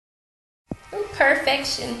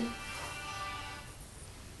Perfection.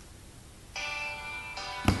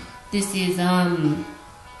 This is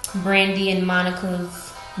Brandy and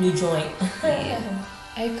Monica's new joint. Yeah.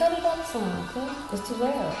 Hey, cut it on the phone, okay? It's too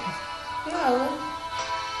loud. No.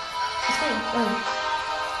 It's fine.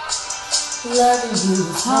 Loving you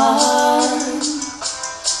is hard.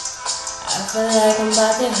 I feel like I'm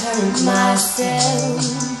about to hurt myself.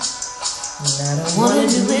 And I don't wanna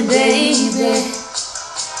do it, baby.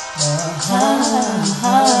 Love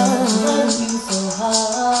you so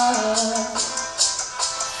hard.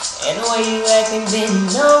 And the way you acting been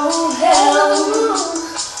no help.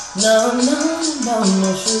 No,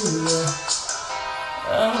 sure.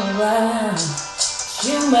 Oh wow.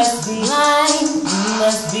 You must be blind, you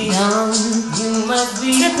must be dumb, you must be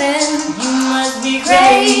tripping, you must be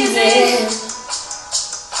crazy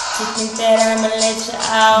to think that I'ma let you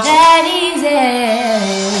out that easy.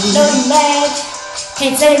 I know you mad,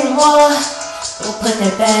 can't say no more, don't put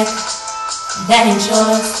that back, that ain't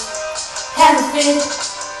yours. Have a fit,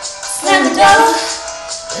 slam the door,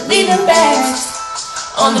 leave the bags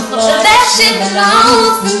on the floor. That shit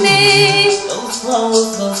belongs to me. Those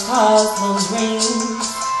clothes, those cars, those rings,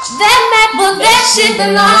 that MacBook, that shit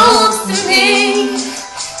belongs to me.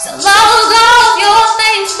 So log off your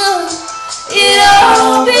Facebook, it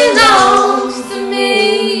all belongs to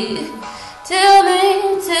me. Tell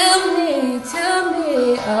me,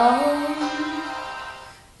 oh,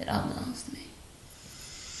 it all belongs to me.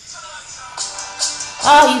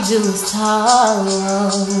 All you do is talk.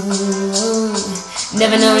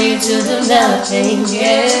 Never know you to do nothing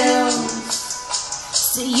else.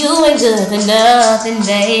 So you ain't good for nothing,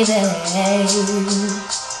 baby.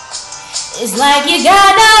 It's like you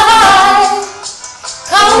got no heart,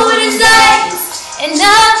 cold as ice, and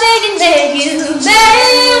nothing can make you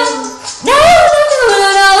melt. No,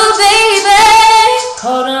 baby.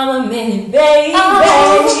 Hold on a minute, baby,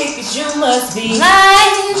 cause you must be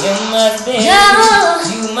blind, you must be dumb,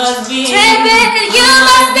 you must be tripping, you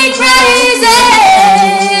must be crazy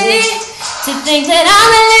to think that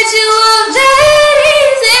I'ma let you up that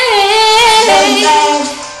easy.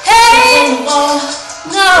 Hey, no,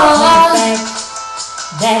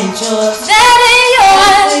 that ain't yours, that ain't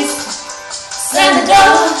yours. Slam the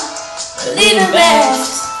door, leave the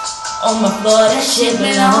bags on my floor, that shit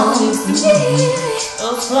belongs to me.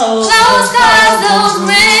 Those clothes, those cars, those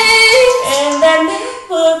rings, and that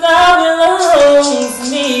MacBook all belongs to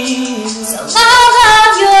me. So log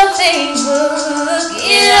off your Facebook,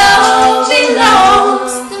 it all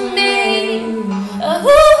belongs to me.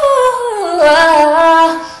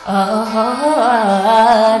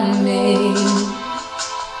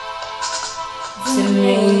 To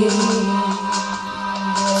me.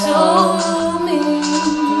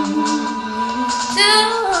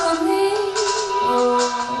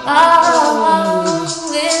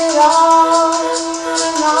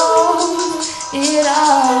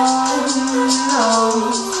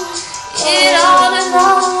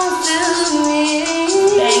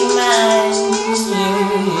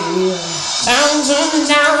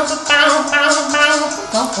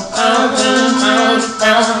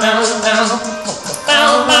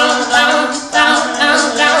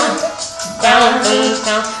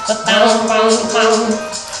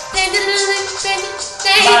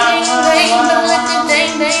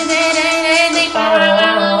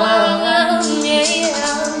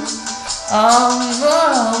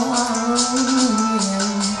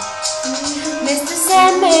 Mr.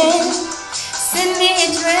 Sandman, send me a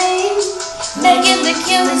dream, make it the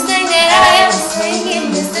cutest thing that I ever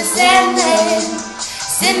seen. Mr. Sandman,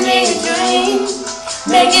 send me a dream,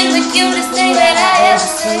 make it the cutest thing that I ever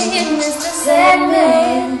seen. Mr.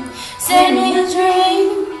 Sandman, send me a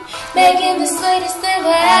dream, make it the sweetest thing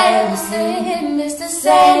that I